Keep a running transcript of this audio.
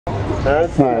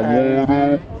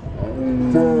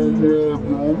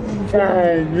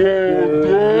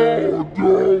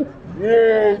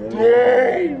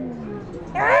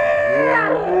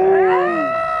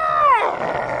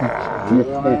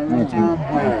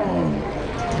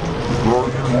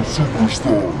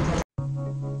Superstar.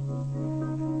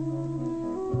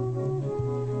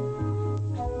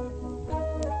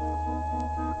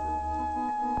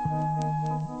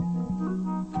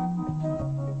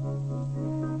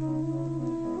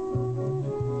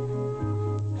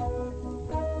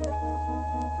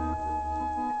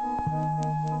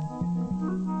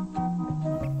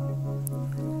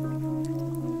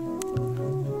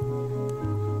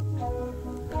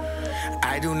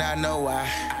 I do not know why.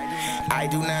 I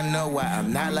do not know why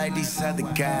I'm not like these other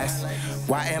guys.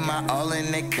 Why am I all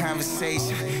in that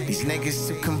conversation? These niggas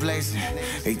too complacent.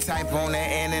 They type on the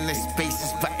end in the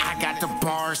spaces, but I got the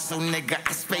bars, so nigga,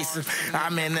 I space them.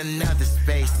 I'm in another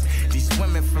space. These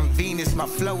women from Venus, my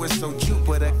flow is so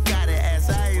Jupiter. Got it as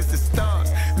high as the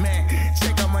stars. Man,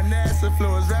 check out my NASA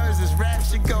flows. This rap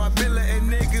shit go. I been letting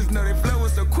niggas know their flow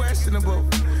is so questionable.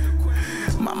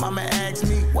 My mama asked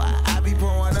me why I be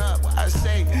blowing up. I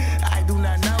say, I do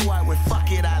not know why. Well,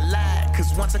 fuck it, I lied.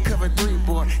 Cause once I cover 3,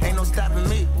 boy, ain't no stopping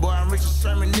me. Boy, I'm rich as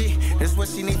Sherman D. That's what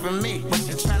she need from me. But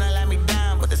she tryna let me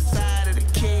down, but the side of the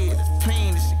kid is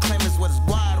pain. She claim it's what is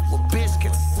water. Well, bitch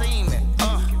can see me.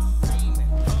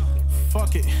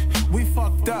 Fuck it, we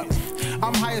fucked up.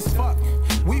 I'm high as fuck.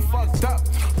 We fucked up.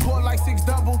 Pour like 6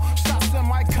 double shots in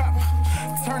my cup.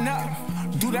 Turn up.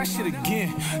 Do that shit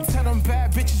again. Tell them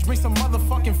bad bitches bring some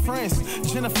motherfucking friends.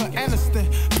 Jennifer Aniston,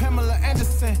 Pamela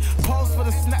Anderson. Pose for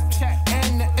the Snapchat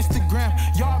and the Instagram.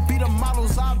 Y'all be the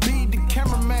models, I'll be the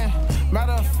cameraman.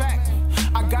 Matter of fact,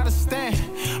 I gotta stand.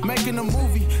 Making a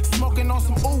movie, smoking on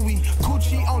some ooey.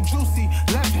 Gucci on Juicy,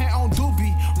 left hand on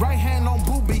Doobie, right hand on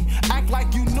Boobie. Act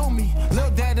like you knew me,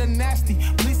 Lil Dad nasty.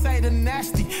 Please say the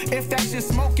nasty. If that shit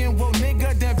smoking, well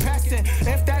nigga, then pass it.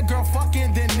 If that girl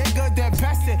fucking, then nigga, then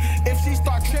pass it. If she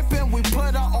start tripping, we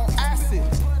put her on acid.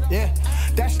 Yeah,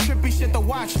 that's trippy shit to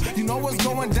watch. You know what's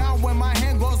going down when my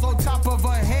hand goes on top of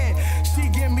her head. She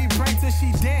give me brain till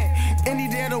she dead. Any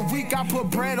day of the week, I put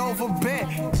bread over bed.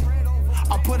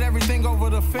 I put everything over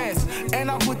the fence.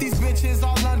 And I put these bitches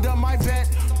all under my bed.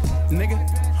 Nigga,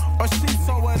 or sheets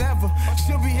or whatever.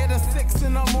 She'll be here till 6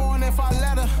 in the morning if I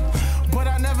let her. But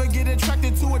I never get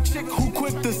attracted to a chick who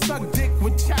quick to suck dick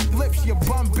with chapped lips, you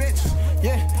bum bitch.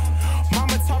 Yeah,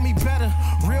 mama taught me better.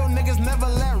 Real niggas never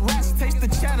let rats taste the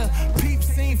cheddar. Peep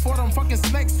scene for them fucking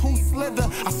snakes who slither.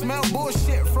 I smell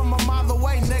bullshit from a mile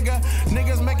away, nigga.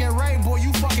 Niggas making rain, boy,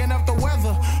 you fucking up the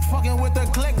weather. Fucking with the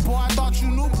click, boy, I thought you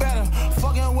knew better.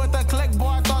 Fucking with the click, boy,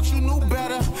 I thought you knew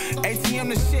better. ATM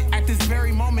the shit at this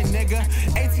very moment, nigga.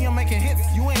 ATM making hits,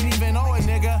 you ain't even know it,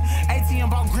 nigga. ATM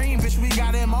about green, bitch, we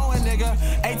got it mowing, nigga.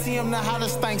 ATM the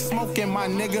hottest thing smoking, my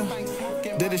nigga.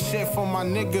 Did this shit for my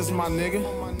niggas, my nigga.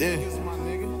 Yeah.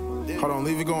 Hold on,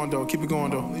 leave it going though. Keep it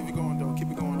going though. Leave it going though.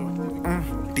 Keep it going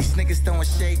though. These niggas throwing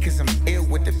shade cause I'm ill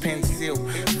with the pencil.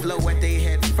 Flow at they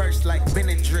head first like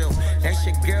Benadryl. That's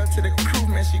your girl to the crew,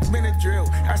 man, she Benadryl.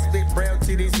 I spit braille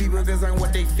to these people cause I'm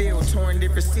what they feel. Touring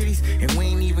different cities and we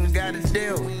ain't even got a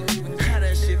deal. How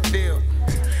that shit feel?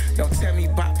 Don't tell me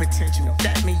about potential,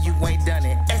 that mean you ain't done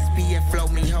it. SBF flow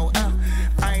me, ho,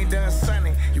 I ain't done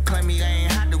sunning. You claim me I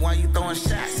ain't hot, why you throwing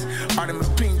shots? All them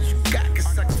opinions you got can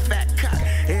suck a fat cock.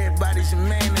 Everybody's your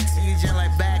man until you just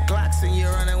like bad clocks and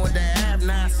you're running with the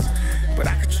have-nots. But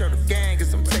I control the gang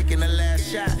cause I'm taking the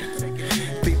last shot.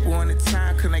 People on the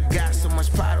time cause they got so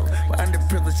much power. But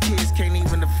underprivileged kids can't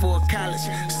even afford college.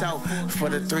 So for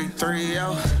the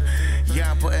 330,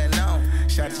 yeah, I'm putting on.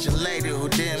 Shout out to your lady who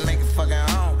didn't make it fucking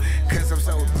home. Cause I'm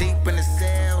so deep in the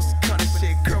cells. Call this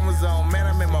shit chromosome. Man,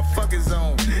 I'm in my fucking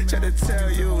zone. Try to tell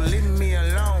you, leave me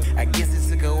alone. I guess it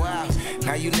took a while.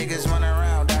 Now you niggas run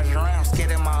around, dodging around,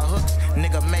 scared of my hooks.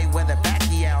 Nigga Mayweather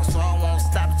backy out. So I won't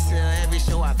stop till every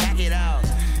show I back it out.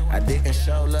 I didn't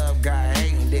show love, got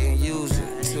hate, and didn't use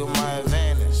it to my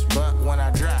advantage. But when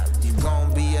I drop, you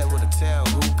gon' be able to tell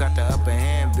who got the upper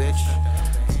hand, bitch.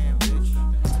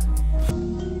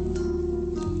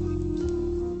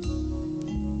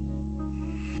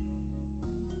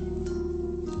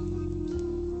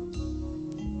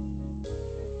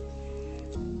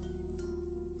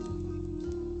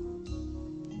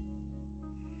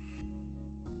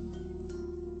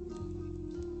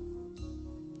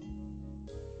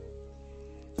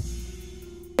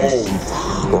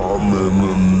 I'm in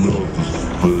another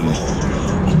space.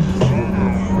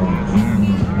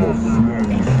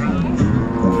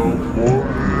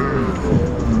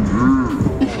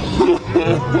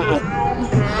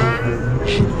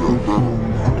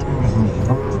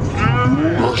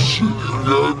 shit. You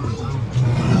got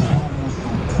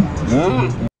me?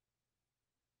 What?